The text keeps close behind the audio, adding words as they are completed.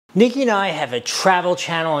Nikki and I have a travel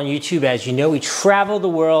channel on YouTube. As you know, we travel the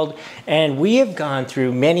world and we have gone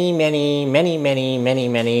through many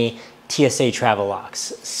TSA travel locks.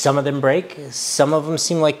 Some of them break, some of them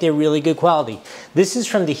seem like they're really good quality. This is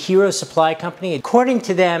from the Hero Supply Company. According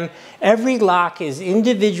to them, every lock is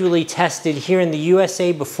individually tested here in the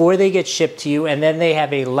USA before they get shipped to you, and then they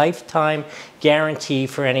have a lifetime guarantee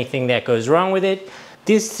for anything that goes wrong with it.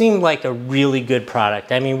 This seemed like a really good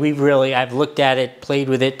product. I mean, I've looked at it, played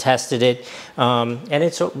with it, tested it, and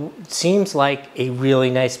it seems like a really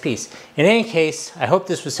nice piece. In any case, I hope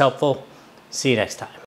this was helpful. See you next time.